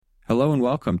Hello and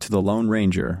welcome to The Lone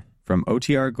Ranger from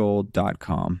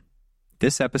OTRGold.com.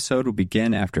 This episode will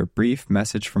begin after a brief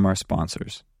message from our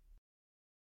sponsors.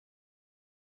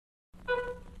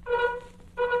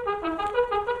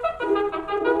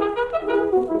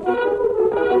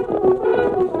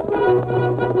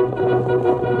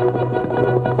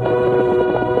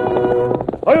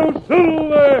 Hail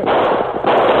Silver!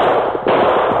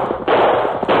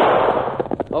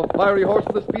 A fiery horse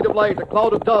with the speed of light, a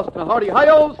cloud of dust, and a hearty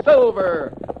Hail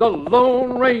Silver, the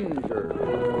Lone Ranger.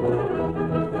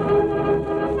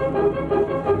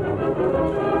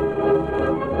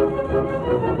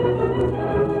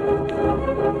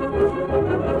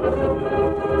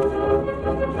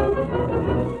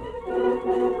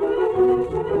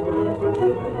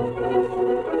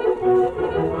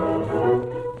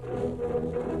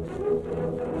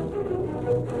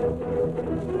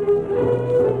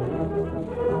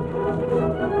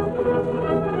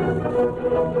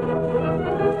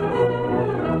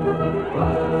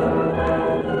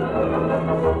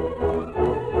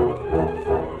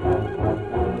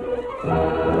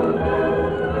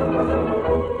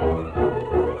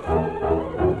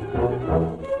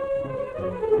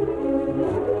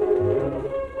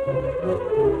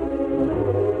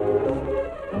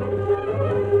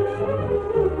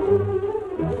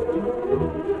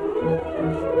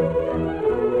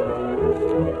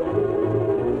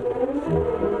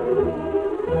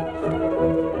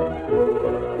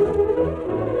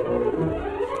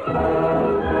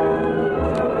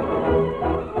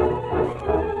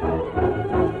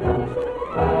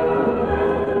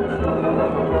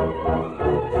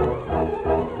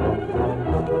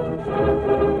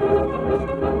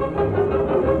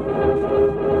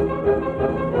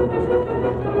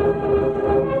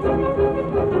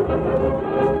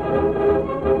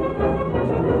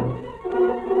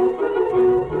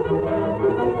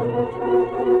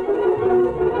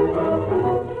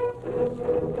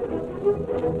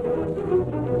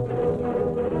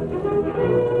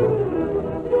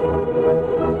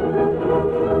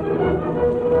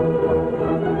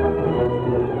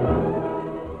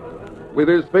 With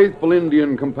his faithful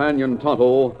Indian companion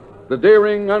Tonto, the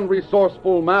daring and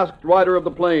resourceful masked rider of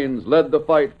the plains led the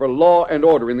fight for law and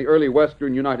order in the early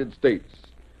western United States.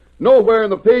 Nowhere in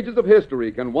the pages of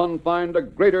history can one find a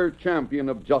greater champion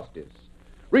of justice.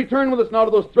 Return with us now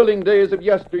to those thrilling days of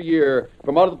yesteryear.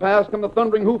 From out of the past come the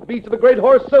thundering hoofbeats of the great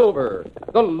horse Silver.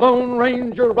 The Lone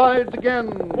Ranger rides again.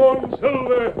 Come on,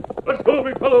 Silver! Let's go,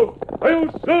 big fellow!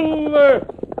 Hail Silver!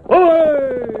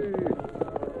 Away!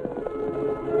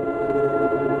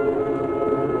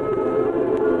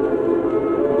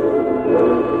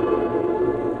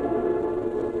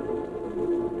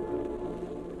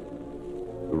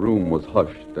 The room was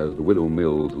hushed as the widow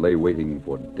Mills lay waiting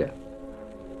for death.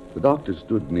 The doctor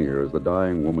stood near as the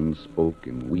dying woman spoke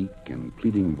in weak and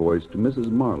pleading voice to Mrs.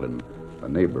 Marlin, a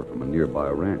neighbor from a nearby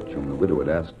ranch whom the widow had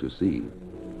asked to see.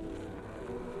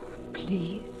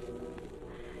 Please,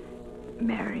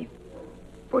 Mary,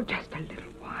 for just a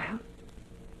little while,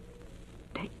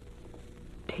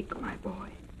 take my boy,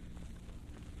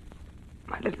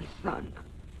 my little son,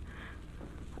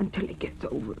 until he gets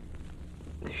over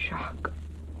the shock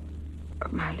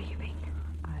of my leaving.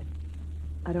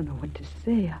 I don't know what to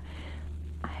say.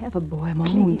 I have a boy of my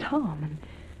own, Tom, and...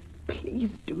 Please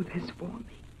do this for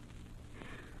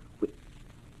me.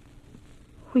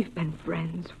 We've been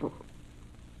friends for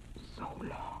so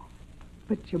long.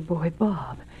 But your boy,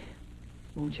 Bob,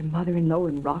 won't your mother-in-law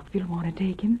in Rockville want to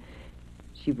take him?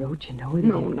 She wrote, you know, that...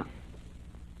 No,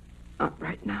 not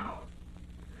right now.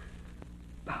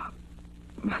 Bob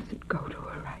mustn't go to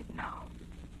her right now.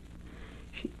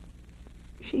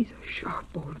 She's a sharp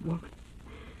old woman.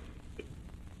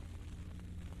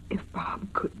 If Bob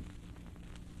could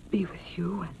be with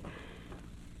you and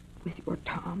with your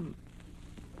Tom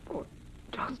for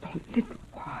just a little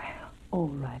while. All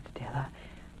right, Stella.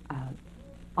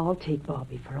 I'll take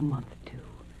Bobby for a month or two.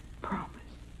 Promise.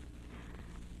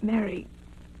 Mary,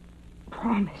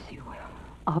 promise you will.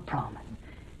 I'll promise.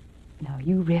 Now,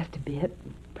 you rest a bit.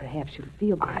 Perhaps you'll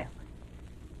feel better.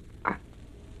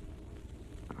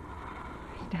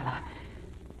 Stella.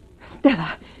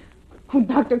 Oh,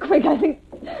 Doctor, quick, I think...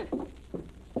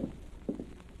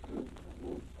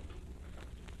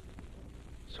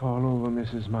 It's all over,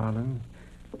 Mrs. Marlin.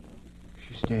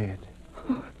 She's dead.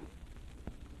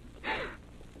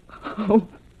 Oh,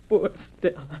 poor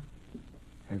Stella.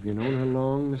 Have you known her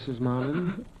long, Mrs.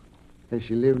 Marlin? Has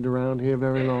she lived around here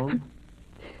very long?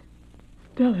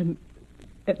 Stella and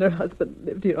her husband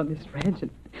lived here on this ranch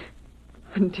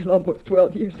until almost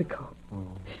 12 years ago. Oh.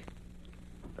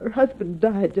 Her husband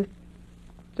died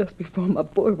just before my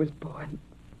boy was born.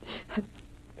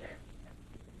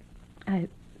 I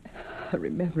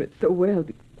remember it so well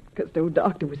because no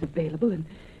doctor was available, and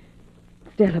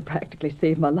Stella practically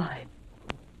saved my life.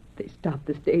 They stopped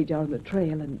the stage out on the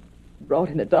trail and brought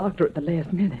in a doctor at the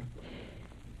last minute.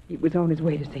 He was on his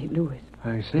way to St. Louis.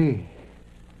 I see.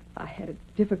 I had a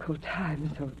difficult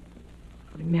time, so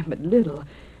I remembered little.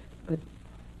 But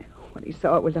when he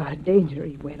saw it was out of danger,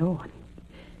 he went on.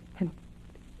 And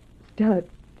Stella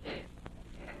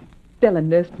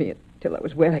nursed me until I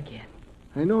was well again.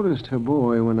 I noticed her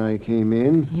boy when I came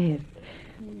in. Yes.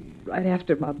 Right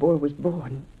after my boy was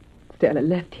born, Stella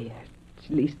left here.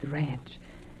 She leased the ranch.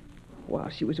 While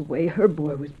she was away, her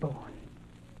boy was born.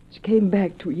 She came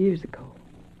back 2 years ago.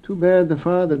 Too bad the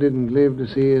father didn't live to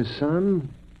see his son.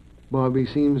 Bobby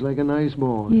seems like a nice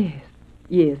boy.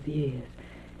 Yes, he is.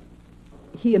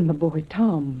 He and my boy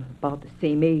Tom are about the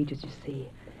same age, as you see.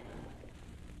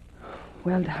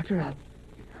 Well, Doctor, I'll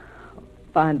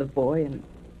find the boy and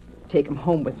take him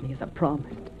home with me, as I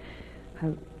promised.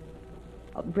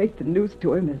 I'll break the news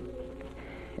to him as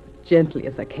gently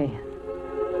as I can.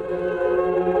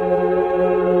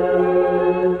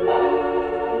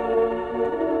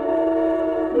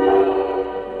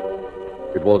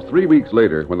 It was 3 weeks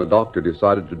later when the doctor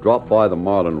decided to drop by the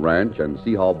Marlin Ranch and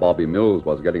see how Bobby Mills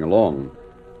was getting along.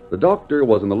 The doctor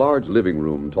was in the large living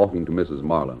room talking to Mrs.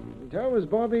 Marlin. How is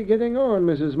Bobby getting on,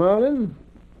 Mrs. Marlin?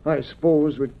 I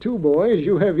suppose with 2 boys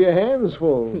you have your hands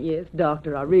full. Yes,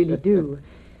 Doctor, I really do.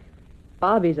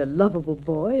 Bobby's a lovable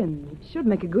boy and should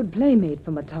make a good playmate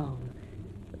for my Tom.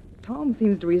 Tom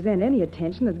seems to resent any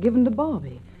attention that's given to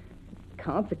Bobby.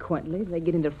 Consequently, they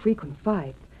get into frequent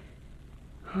fights.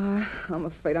 I'm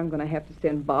afraid I'm going to have to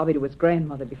send Bobby to his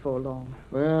grandmother before long.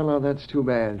 Well, now that's too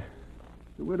bad.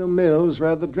 The widow Mills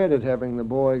rather dreaded having the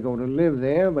boy go to live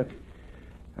there, but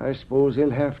I suppose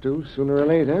he'll have to sooner or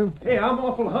later. Hey, I'm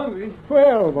awful hungry.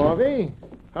 Well, Bobby,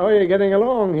 how are you getting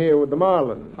along here with the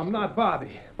Marlins? I'm not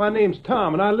Bobby. My name's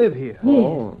Tom, and I live here.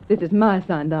 Yes, this is my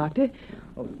son, Doctor.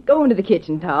 Oh, go into the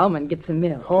kitchen, Tom, and get some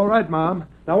milk. All right, Mom.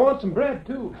 I want some bread,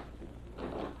 too.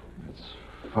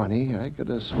 Funny, I could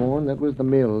have sworn that was the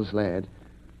Mills lad.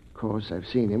 Of course, I've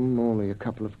seen him only a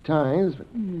couple of times, but...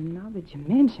 Now that you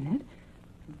mention it,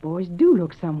 the boys do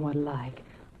look somewhat alike.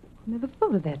 Never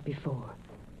thought of that before.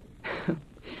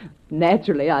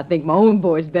 Naturally, I think my own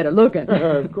boy's better looking.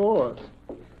 Of course.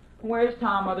 Where's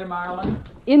Tom, Mother Marlin?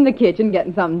 In the kitchen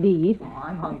getting something to eat. Oh,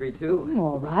 I'm hungry, too.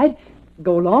 All right.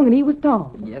 Go along and eat with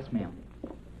Tom. Yes, ma'am.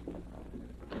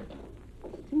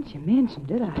 Since you mentioned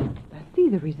it, I see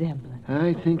the resemblance.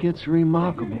 I think it's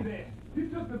remarkable. You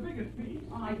took the biggest piece.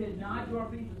 I did not. Your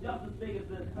piece is just as big as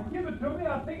this one. Give it to me.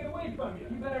 I'll take it away from you.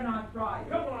 You better not try.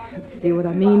 Come on. See what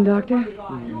I mean, Doctor? You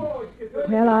always get the...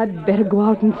 Well, I'd better go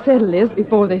out and settle this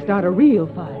before they start a real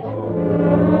fight.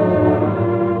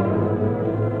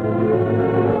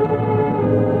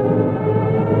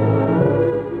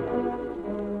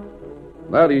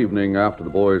 That evening, after the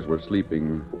boys were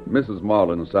sleeping, Mrs.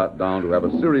 Marlin sat down to have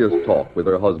a serious talk with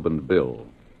her husband, Bill.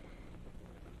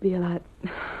 Bill,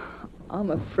 I'm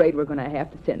afraid we're going to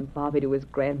have to send Bobby to his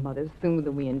grandmother sooner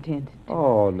than we intended.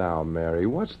 Oh, now, Mary,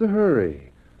 what's the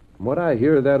hurry? From what I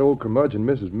hear of that old curmudgeon,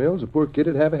 Mrs. Mills, the poor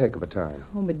kid'd have a heck of a time.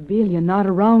 Oh, but Bill, you're not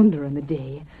around during the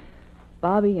day.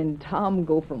 Bobby and Tom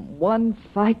go from one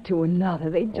fight to another.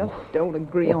 They just don't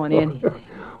agree on anything.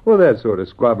 Well, that sort of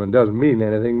squabbling doesn't mean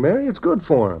anything, Mary. It's good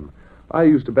for 'em. I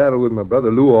used to battle with my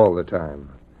brother Lou all the time.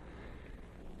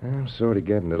 I'm sort of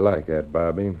getting to like that,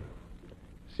 Bobby.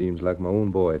 Seems like my own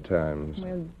boy at times.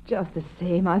 Well, just the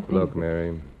same, I think... Look,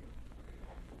 Mary,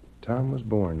 Tom was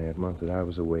born that month that I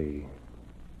was away.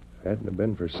 If it hadn't have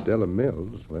been for Stella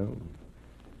Mills, well,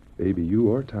 maybe you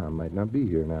or Tom might not be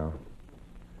here now.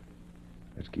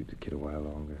 Let's keep the kid a while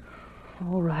longer.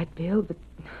 All right, Bill, but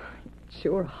it's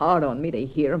sure hard on me to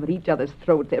hear 'em at each other's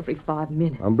throats every 5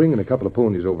 minutes. I'm bringing a couple of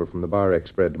ponies over from the Bar X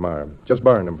spread tomorrow. Just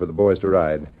borrowing them for the boys to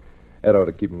ride. That ought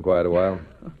to keep them quiet a while.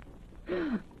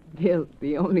 Bill,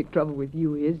 the only trouble with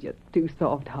you is you're too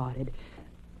soft-hearted.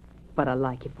 But I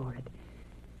like you for it.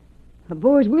 The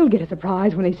boys will get a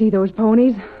surprise when they see those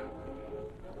ponies.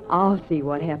 I'll see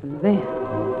what happens then.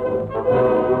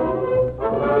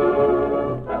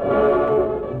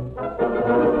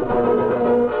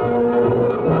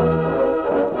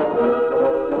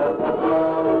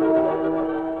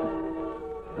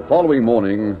 The following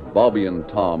morning, Bobby and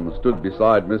Tom stood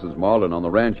beside Mrs. Marlin on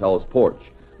the ranch house porch.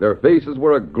 Their faces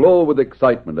were aglow with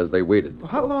excitement as they waited.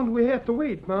 How long do we have to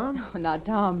wait, Mom? Oh, now,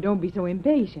 Tom, don't be so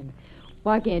impatient.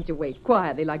 Why can't you wait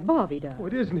quietly like Bobby does? Oh,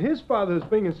 it isn't his father that's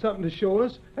bringing something to show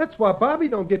us. That's why Bobby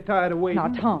don't get tired of waiting. Now,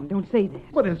 Tom, don't say that.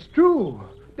 But it's true.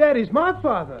 Daddy's my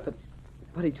father.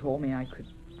 But he told me I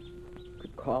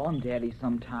could call him Daddy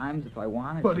sometimes if I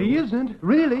wanted But to. he isn't,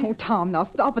 really. Oh, Tom, now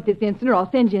stop at this instant or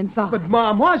I'll send you inside. But,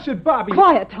 Mom, why should Bobby...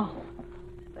 Quiet, Tom.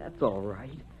 That's all right.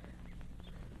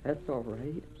 That's all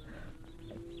right.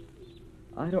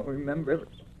 I don't remember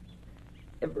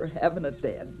ever having a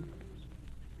dad.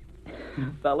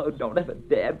 A fellow don't have a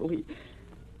dad, will he?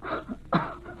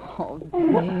 Oh,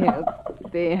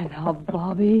 there now,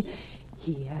 Bobby.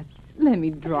 Here, let me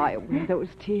dry away those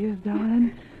tears,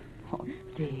 darling. Oh,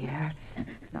 there.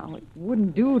 Now, it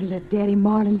wouldn't do to let Daddy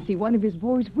Marlin see one of his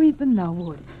boys weeping, now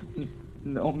would it?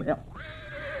 No, ma'am.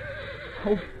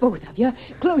 Oh, both of you,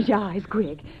 close your eyes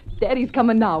quick. Daddy's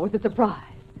coming now with a surprise.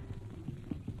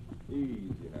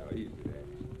 Easy now, easy there.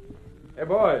 Hey,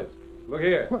 boys, look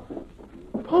here.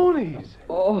 Ponies.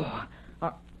 Oh,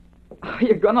 are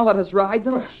you going to let us ride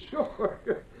them? Sure.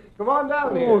 Come on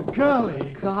down here. Oh,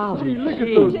 golly. Golly, Gee, look at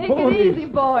those take ponies. it easy,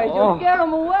 boys. Oh. You'll scare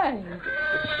them away.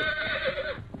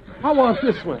 I want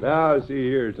this one. Now, see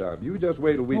here, Tom. You just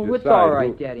wait till we Oh, decide. it's all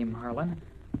right, Daddy Marlin.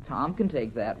 Tom can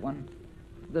take that one.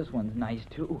 This one's nice,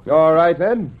 too. All right,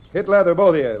 then. Hit leather,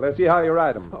 both of you. Let's see how you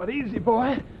ride them. Oh, easy,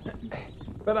 boy.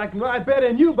 But I can ride better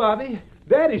than you, Bobby.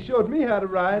 Daddy showed me how to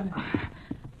ride.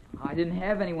 I didn't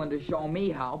have anyone to show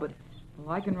me how, but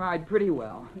I can ride pretty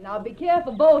well. Now, be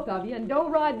careful, both of you, and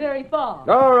don't ride very far.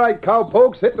 All right,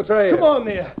 cowpokes, hit the trail. Come on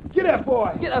there. Get up,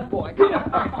 boy. Get up, boy. Come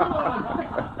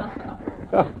on.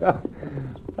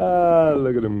 Ah,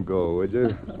 look at them go, would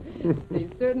you? They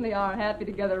certainly are happy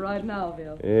together right now,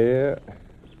 Bill. Yeah.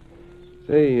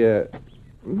 Say,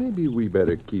 maybe we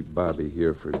better keep Bobby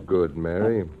here for good,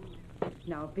 Mary.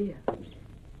 Now, Bill,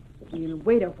 we'll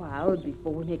wait a while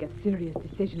before we make a serious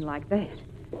decision like that.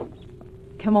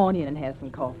 Come on in and have some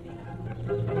coffee.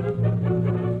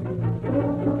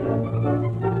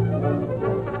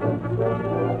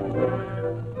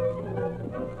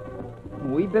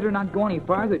 We better not go any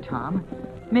farther, Tom.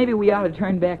 Maybe we ought to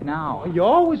turn back now. You're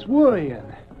always worrying.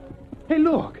 Hey,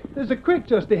 look. There's a creek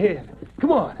just ahead.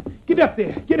 Come on. Get up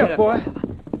there. Get up, boy.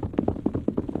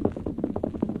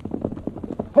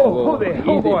 Oh, there.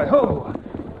 Oh, boy. Oh.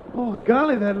 Oh,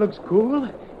 golly, that looks cool.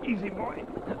 Easy, boy.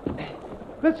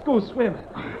 Let's go swimming.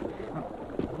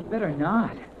 We better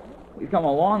not. We've come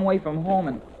a long way from home,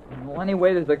 and well,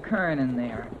 anyway, there's a current in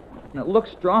there. And it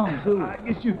looks strong, too. I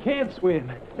guess you can't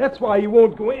swim. That's why you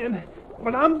won't go in.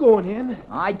 But I'm going in.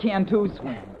 I can, too,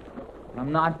 swim.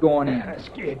 I'm not going in.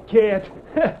 Scared cat.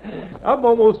 I'm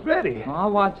almost ready.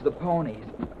 I'll watch the ponies.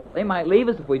 They might leave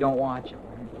us if we don't watch them.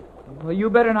 Well, you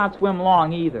better not swim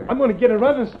long, either. I'm going to get a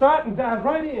running start and dive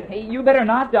right in. Hey, you better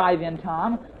not dive in,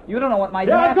 Tom. You don't know what might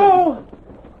Here I happen. go.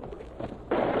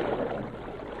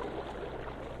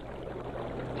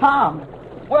 Tom,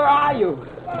 where are you?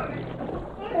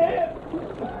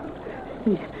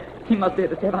 He must have hit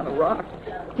his head on a rock.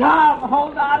 Tom,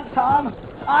 hold on, Tom.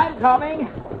 I'm coming.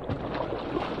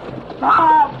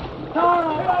 Tom!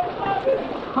 Tom!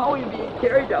 How are you being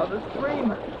carried down the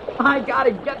stream? I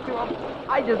gotta get to him.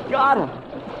 I just gotta.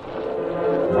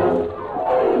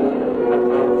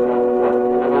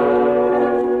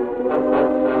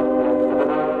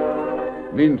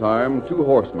 Meantime, two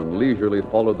horsemen leisurely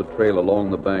followed the trail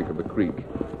along the bank of the creek.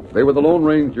 They were the Lone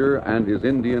Ranger and his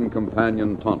Indian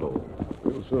companion, Tonto.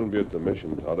 We'll soon be at the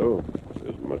mission, Tonto.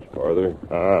 Isn't much farther.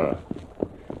 Ah.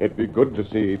 It'd be good to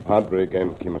see Padre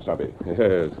and Kimasabi.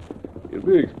 Yes. He'll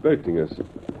be expecting us.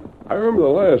 I remember the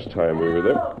last time we were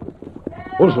there.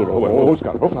 Oh, Silver. Oh,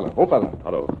 Scout. Oh, fella.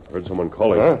 Tonto, heard someone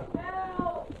calling. Huh?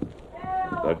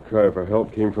 That cry for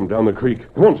help came from down the creek.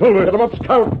 Come on, Silver. Get him up,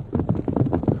 Scout.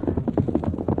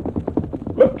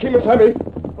 Look, Kimasabi.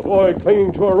 A boy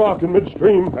clinging to a rock in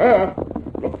midstream. Ah.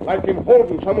 Looks like him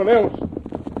holding someone else.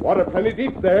 Water plenty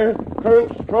deep there.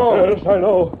 Current strong. Yes, I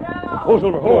know. Oh,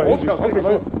 Silver.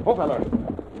 Oh, fella.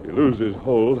 You lose his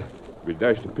hold. Be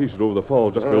dashed to pieces over the fall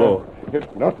just below.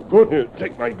 It's not good. Here,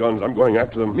 take my guns. I'm going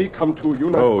after them. Me come too. You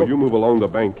know. No, you move along the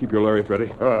bank. Keep your lariat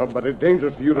ready. But it's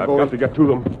dangerous for you to go. I've got to get to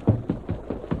them.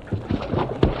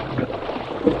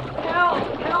 Help!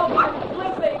 I'm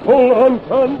slipping! Hold on,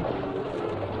 son.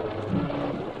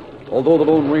 Although the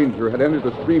Lone Ranger had entered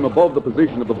the stream above the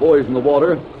position of the boys in the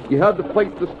water, he had to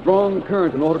fight the strong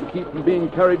current in order to keep from being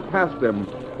carried past them.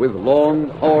 With long,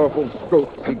 powerful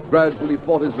strokes, he gradually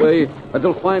fought his way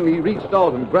until finally he reached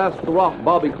out and grasped the rock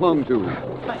Bobby clung to.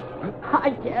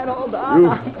 I can't hold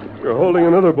on. You're holding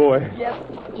another boy. Yes,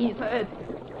 he's hurt.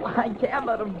 I can't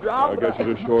let him drown. I'll get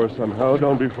you to shore somehow.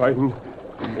 Don't be frightened.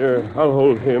 Here, I'll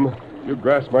hold him. You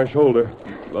grasp my shoulder.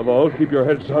 Above all, keep your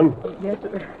head, son. Yes,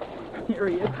 sir. Here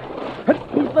he is.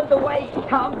 He slipped away.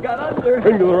 Tom's got under.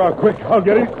 Bring to the rock, quick. I'll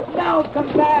get him. No,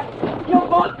 come back. You'll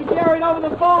both be carried over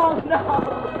the falls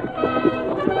now.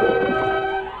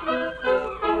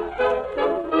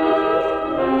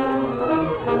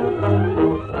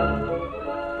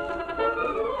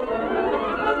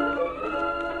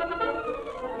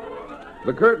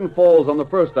 the curtain falls on the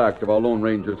first act of our Lone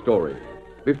Ranger story.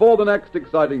 Before the next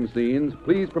exciting scenes,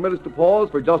 please permit us to pause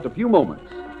for just a few moments.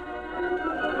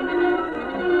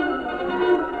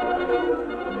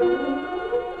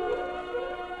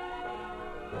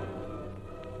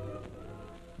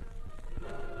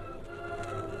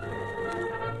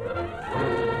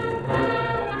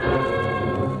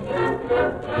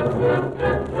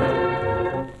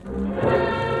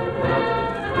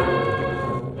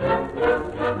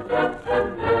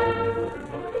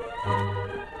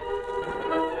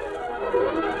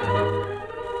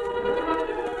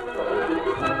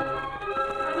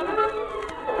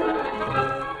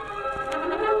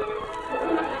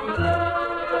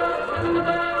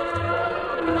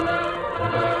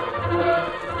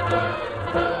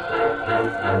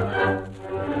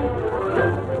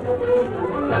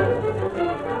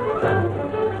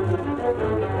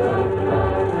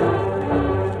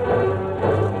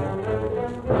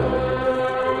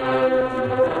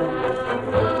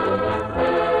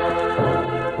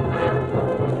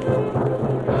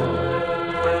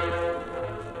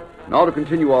 Now to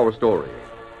continue our story.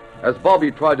 As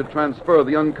Bobby tried to transfer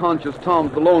the unconscious Tom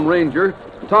to the Lone Ranger,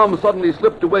 Tom suddenly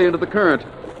slipped away into the current.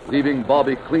 Leaving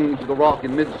Bobby clinging to the rock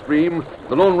in midstream,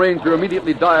 the Lone Ranger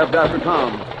immediately dived after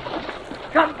Tom.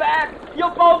 Come back!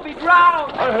 You'll both be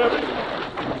drowned! I have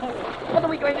it. What are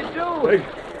we going to do?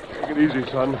 Take it easy,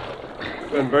 son.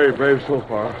 Been very brave so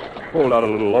far. Hold out a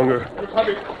little longer.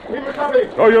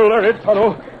 Oh, you'll learn it,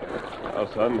 Tonto. Now,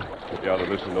 son, get you out of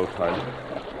this in no time.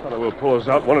 Tonto will pull us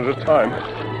out one at a time.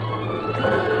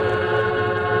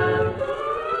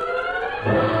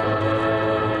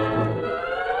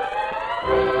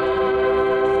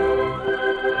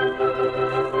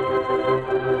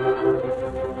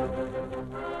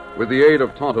 With the aid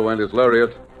of Tonto and his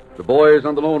lariat, the boys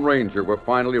and the Lone Ranger were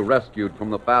finally rescued from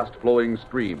the fast-flowing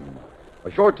stream. A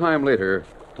short time later,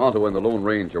 Tonto and the Lone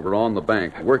Ranger were on the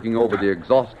bank, working over the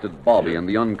exhausted Bobby and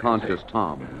the unconscious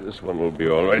Tom. This one will be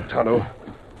all right, Tonto.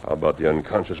 How about the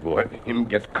unconscious boy? Him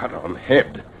get cut on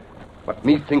head. But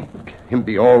me think him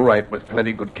be all right with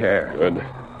plenty good care. Good.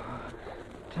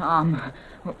 Tom.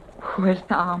 Where's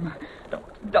Tom?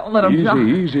 Don't let him drown.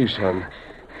 Easy, son.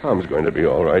 Tom's going to be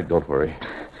all right. Don't worry.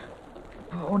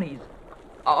 Ponies.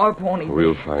 Our ponies.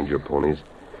 We'll find your ponies.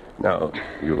 Now,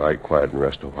 you lie quiet and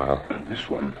rest a while. This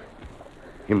one.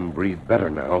 Him breathe better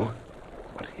now.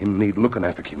 But him need looking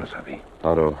after, Kimasabi.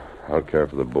 Tonto, I'll care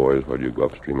for the boys while you go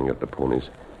upstream and get the ponies.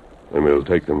 Then we'll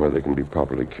take them where they can be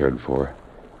properly cared for.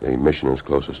 The mission is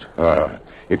closest.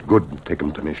 It good take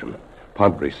 'em to mission.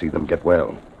 Padre see them get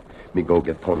well. Me go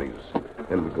get ponies.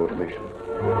 Then we go to mission.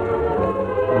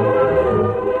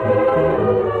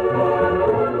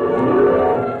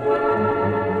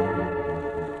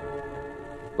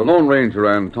 The Lone Ranger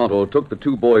and Tonto took the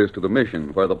two boys to the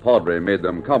mission where the Padre made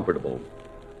them comfortable.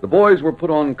 The boys were put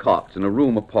on cots in a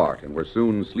room apart and were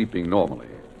soon sleeping normally.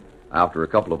 After a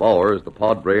couple of hours, the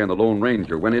Padre and the Lone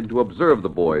Ranger went in to observe the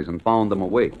boys and found them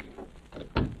awake.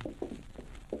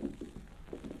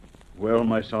 Well,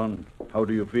 my son, how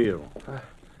do you feel? I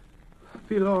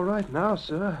feel all right now,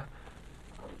 sir.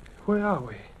 Where are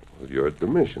we? Well, you're at the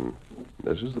mission.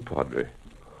 This is the Padre.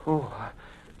 Oh,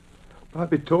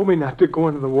 Bobby told me not to go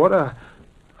into the water.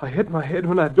 I hit my head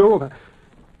when I dove.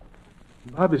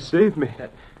 Bobby saved me.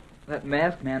 That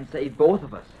masked man saved both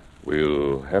of us.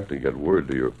 We'll have to get word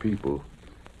to your people.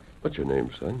 What's your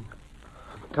name, son?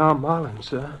 Tom Marlin,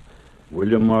 sir.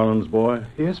 William Marlin's boy?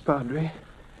 Yes, Padre.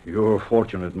 You're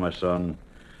fortunate, my son,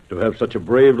 to have such a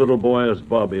brave little boy as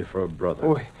Bobby for a brother.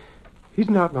 Oh, he's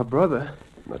not my brother.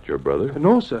 Not your brother?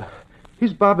 No, sir.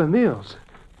 He's Bobby Mills.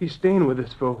 He's staying with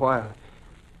us for a while.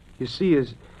 You see,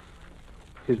 his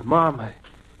mom,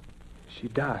 she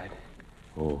died.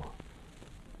 Oh,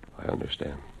 I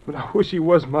understand. But I wish he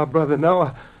was my brother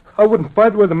now. I wouldn't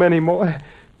fight with him anymore.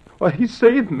 Why, he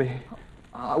saved me.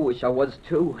 I wish I was,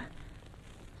 too.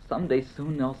 Someday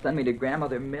soon they'll send me to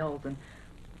Grandmother Mills, and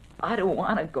I don't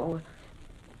want to go.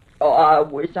 Oh, I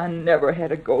wish I never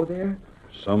had to go there.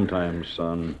 Sometimes,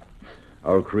 son,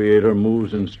 our Creator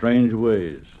moves in strange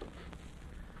ways.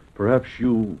 Perhaps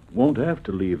you won't have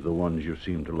to leave the ones you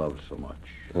seem to love so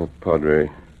much.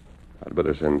 Padre, I'd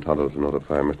better send Tonto to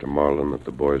notify Mr. Marlin that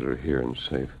the boys are here and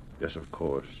safe. Yes, of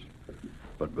course.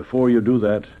 But before you do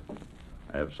that,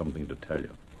 I have something to tell you.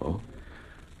 Oh?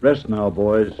 Rest now,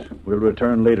 boys. We'll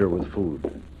return later with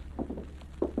food.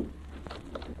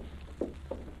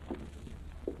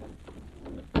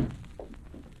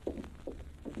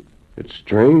 It's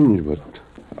strange, but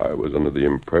I was under the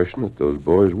impression that those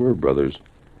boys were brothers.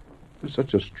 There's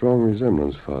such a strong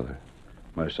resemblance, Father.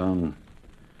 My son,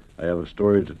 I have a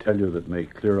story to tell you that may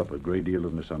clear up a great deal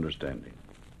of misunderstanding.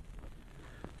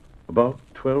 About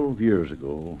 12 years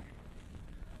ago,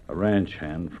 a ranch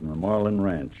hand from the Marlin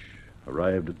Ranch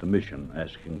arrived at the mission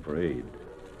asking for aid.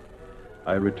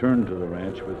 I returned to the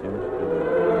ranch with him.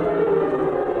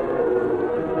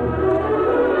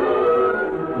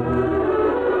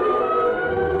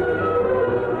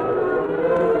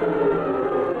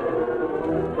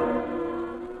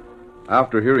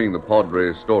 After hearing the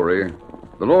Padre's story,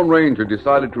 the Lone Ranger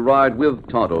decided to ride with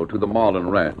Tonto to the Marlin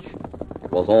Ranch.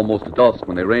 It was almost dusk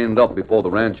when they reined up before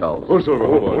the ranch house. Oh, Silver,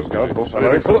 hold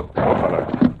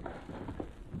on.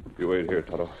 You wait here,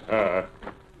 Tonto.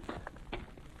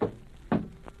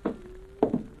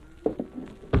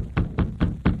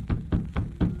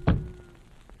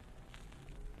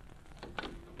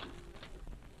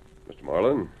 Mr.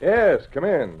 Marlin? Yes, come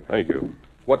in. Thank you.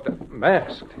 What the...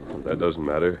 Masked? That doesn't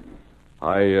matter.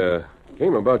 I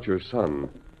came about your son.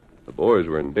 The boys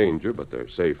were in danger, but they're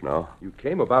safe now. You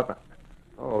came about my...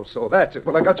 Oh, so that's it.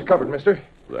 Well, I got you covered, mister.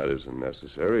 That isn't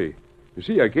necessary. You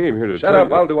see, I came here to Shut tell up.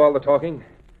 you... I'll do all the talking.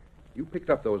 You picked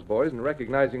up those boys, and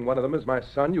recognizing one of them as my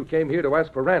son, you came here to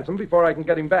ask for ransom before I can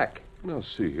get him back. Now,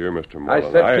 see here, Mr. Marlin.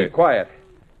 I said keep quiet.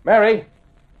 Mary!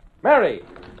 Mary!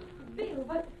 Bill,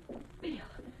 what's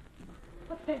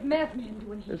that masked man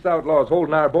doing here? This outlaw's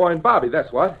holding our boy and Bobby,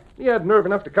 that's what. He had nerve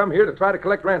enough to come here to try to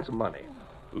collect ransom money.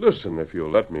 Listen, if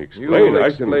you'll let me explain, You'll I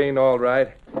explain, all right.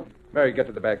 Mary, get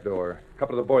to the back door. A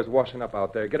couple of the boys washing up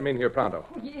out there. Get them in here pronto.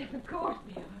 Oh, yes, of course,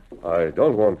 Bill. I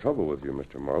don't want trouble with you,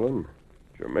 Mr. Marlin.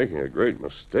 You're making a great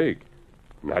mistake.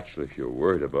 Naturally, if you're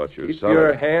worried about your Keep son...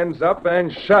 your hands up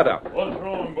and shut up. What's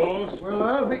wrong, boss? Well,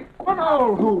 I'll be... What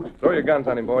old hoot? Throw your guns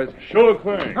on him, boys. Sure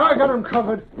thing. I got him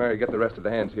covered. Mary, get the rest of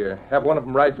the hands here. Have one of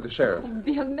them ride for the sheriff.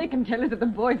 Bill, make him tell us that the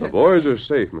boys The are... boys are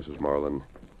safe, Mrs. Marlin.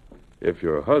 If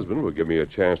your husband will give me a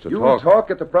chance to You talk...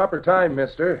 talk at the proper time,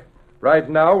 mister. Right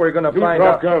now, we're going to You find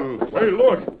drop out... guns. Hey,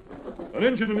 look. An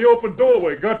Injun in the open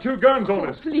doorway. Got 2 guns on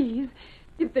us. Please.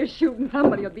 If they're shooting,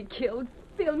 somebody will be killed.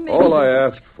 Bill, maybe... All I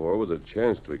asked for was a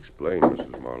chance to explain,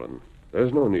 Mrs. Marlin.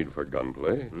 There's no need for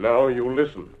gunplay. Now you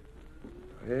listen.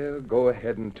 Well, go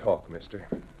ahead and talk, mister.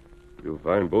 You'll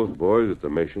find both boys at the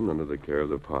mission under the care of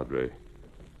the Padre.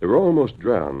 They were almost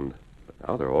drowned, but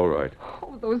now they're all right.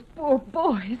 Oh, those poor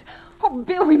boys. Oh,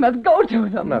 Bill, we must go to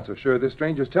them. I'm not so sure this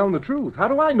stranger's telling the truth. How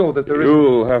do I know that there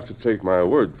You'll have to take my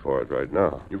word for it right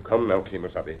now. You come now,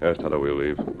 Kemosabe. Yes, Tonto, we'll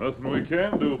leave. Nothing we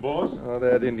can do, boss. Oh,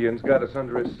 that Indian's got us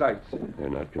under his sights.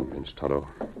 They're not convinced, Tonto.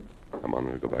 Come on,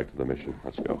 we'll go back to the mission.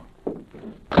 Let's go.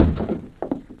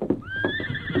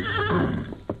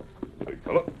 Big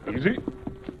fella, easy.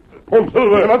 Home,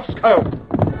 Silver. Let's go.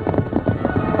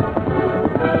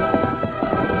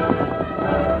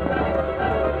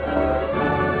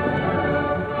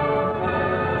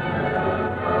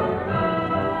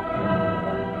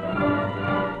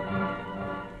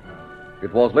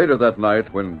 It was later that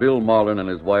night when Bill Marlin and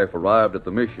his wife arrived at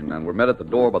the mission and were met at the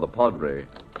door by the Padre.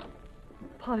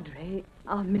 Padre,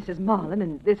 I'm Mrs. Marlin,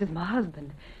 and this is my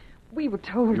husband. We were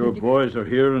told... Your that you- boys are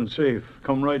here and safe.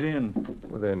 Come right in.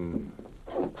 Well, then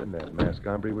that masked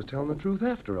hombre was telling the truth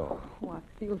after all. Oh, I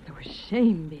feel so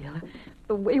ashamed, Bill.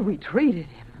 The way we treated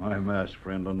him. My masked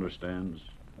friend understands,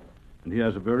 and he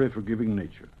has a very forgiving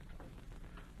nature.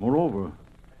 Moreover,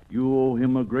 you owe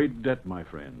him a great debt, my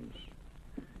friends.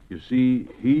 You see,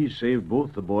 he saved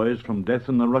both the boys from death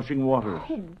in the rushing waters.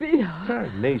 Oh, Bill.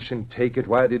 Nation, take it.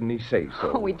 Why didn't he say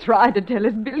so? Oh, we tried to tell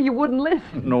us, Bill. You wouldn't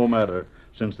listen. No matter,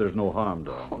 since there's no harm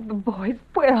done. Oh, the boys,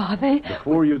 where are they?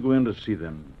 Before you go in to see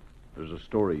them, there's a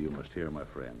story you must hear, my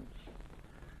friends.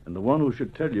 And the one who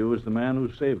should tell you is the man who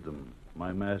saved them,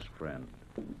 my masked friend.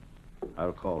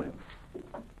 I'll call him.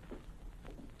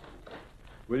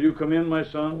 Will you come in, my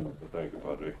son? Thank you,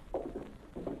 Padre.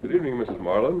 Good evening, Mrs.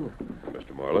 Marlin.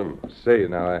 Mr. Marlin. Say,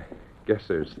 now, I guess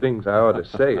there's things I ought to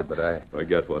say, but I...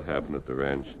 Forget what happened at the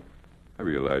ranch. I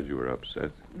realize you were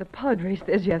upset. The Padre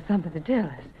says you have something to tell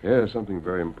us. Yeah, something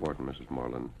very important, Mrs.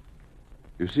 Marlin.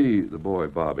 You see, the boy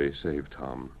Bobby saved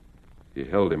Tom. He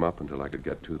held him up until I could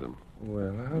get to them.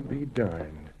 Well, I'll be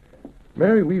darned.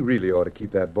 Mary, we really ought to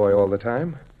keep that boy all the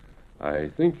time.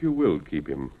 I think you will keep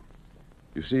him.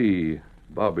 You see,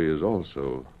 Bobby is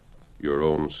also your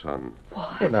own son.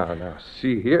 What? Well, now,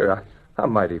 see here.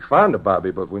 I'm mighty fond of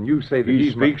Bobby, but when you say that He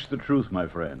he's speaks the truth, my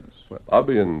friends.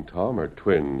 Bobby and Tom are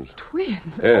twins. Twins?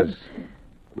 Yes. When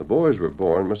the boys were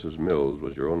born, Mrs. Mills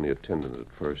was your only attendant at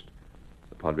first.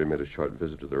 The Padre made a short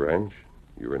visit to the ranch.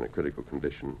 You were in a critical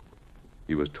condition.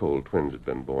 He was told twins had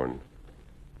been born.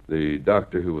 The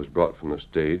doctor who was brought from the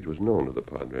stage was known to the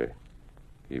Padre.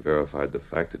 He verified the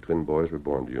fact that twin boys were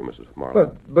born to you, Mrs.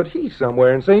 Marlin. But he's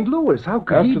somewhere in St. Louis. How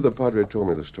could After the Padre told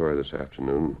me the story this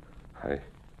afternoon, I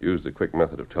used the quick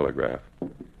method of telegraph.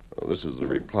 Well, this is the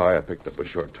reply I picked up a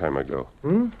short time ago.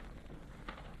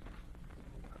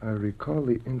 I recall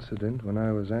the incident when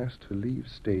I was asked to leave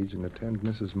stage and attend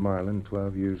Mrs. Marlin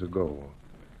 12 years ago.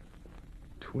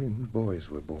 Twin boys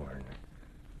were born.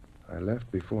 I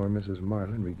left before Mrs.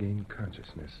 Marlin regained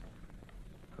consciousness.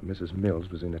 Mrs. Mills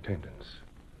was in attendance.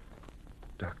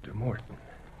 Dr. Morton.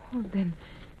 Oh, then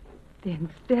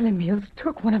Stella Mills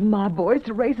took one of my boys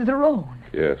to raise as her own.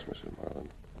 Yes, Mrs. Marlin.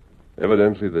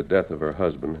 Evidently, the death of her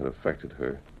husband had affected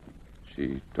her.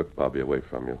 She took Bobby away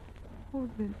from you. Oh,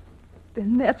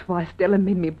 then that's why Stella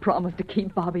made me promise to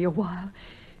keep Bobby a while.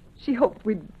 She hoped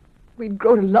we'd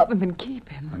grow to love him and keep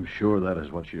him. I'm sure that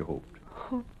is what she hoped.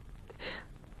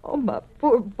 Oh, my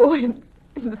poor boy, and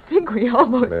to think we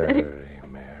almost... Mary.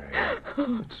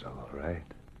 It's all right.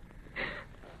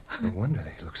 No wonder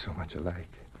they look so much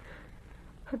alike.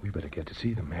 We better get to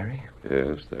see them, Mary.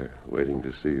 Yes, they're waiting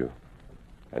to see you.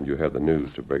 And you have the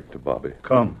news to break to Bobby.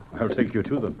 Come, I'll take you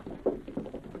to them.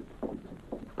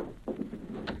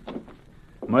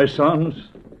 My sons,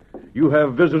 you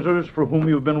have visitors for whom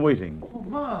you've been waiting. Oh,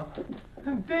 Mom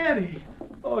and Daddy.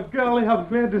 Oh, golly, I'm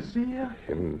glad to see you.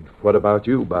 And what about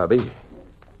you, Bobby?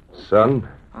 Son?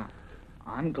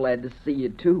 I'm glad to see you,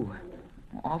 too.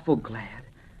 Awful glad.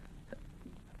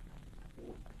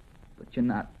 But you're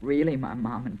not really my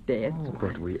mom and dad. Oh,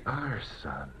 but we are,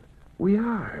 son. We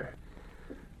are.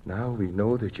 Now we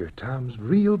know that you're Tom's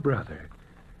real brother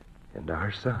and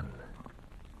our son.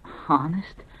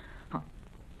 Honest?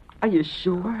 Are you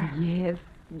sure?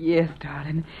 Yes,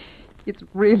 darling. It's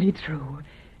really true.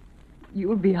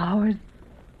 You'll be ours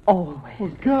always.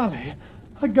 Oh, golly,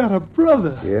 I got a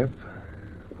brother. Yep.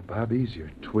 Bobby's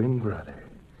your twin brother.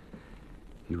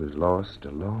 He was lost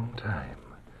a long time.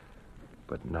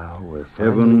 But now we're finally...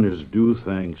 Heaven is due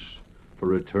thanks for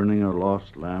returning our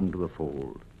lost lamb to the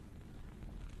fold.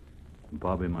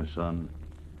 Bobby, my son,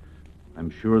 I'm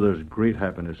sure there's great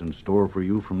happiness in store for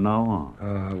you from now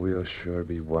on. We'll sure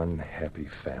be one happy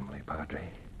family, Padre.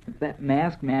 If that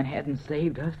masked man hadn't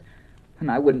saved us, then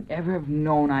I wouldn't ever have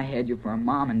known I had you for a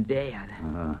mom and dad.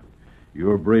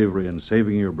 Your bravery in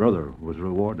saving your brother was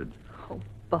rewarded. Oh,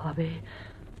 Bobby.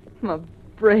 My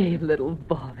brave little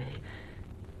Bobby.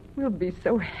 We'll be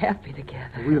so happy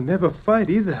together. We'll never fight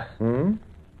either.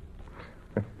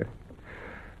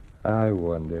 I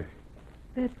wonder.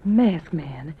 That masked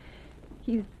man,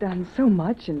 he's done so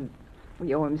much, and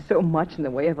we owe him so much in the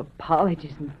way of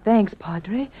apologies and thanks,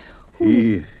 Padre.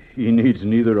 He needs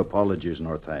neither apologies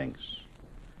nor thanks.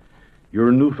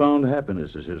 Your newfound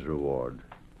happiness is his reward.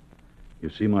 You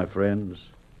see, my friends,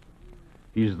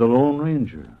 he's the Lone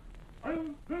Ranger.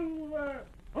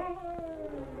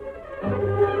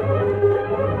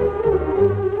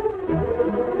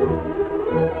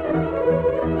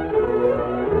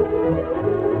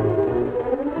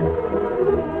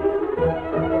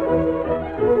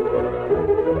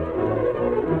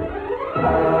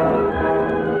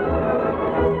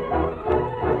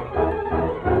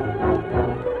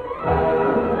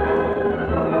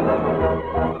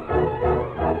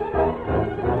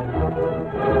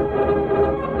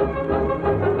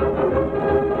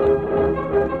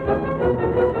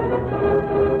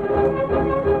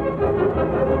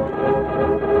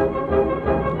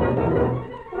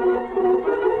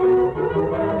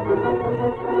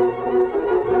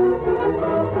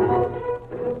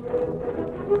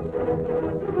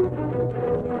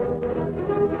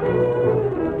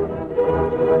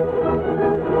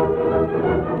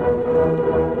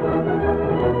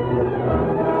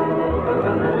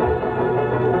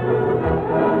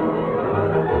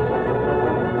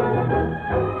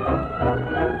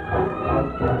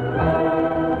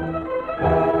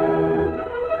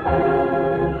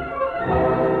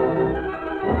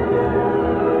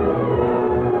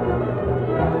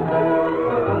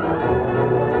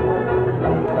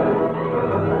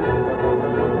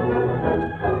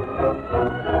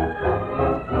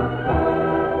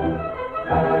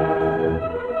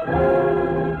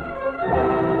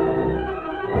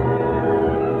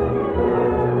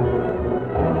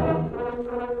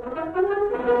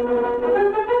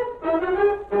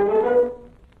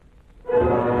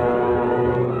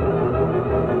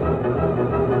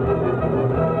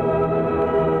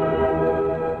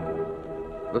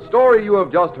 The story you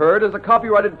have just heard is a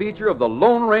copyrighted feature of the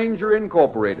Lone Ranger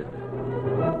Incorporated.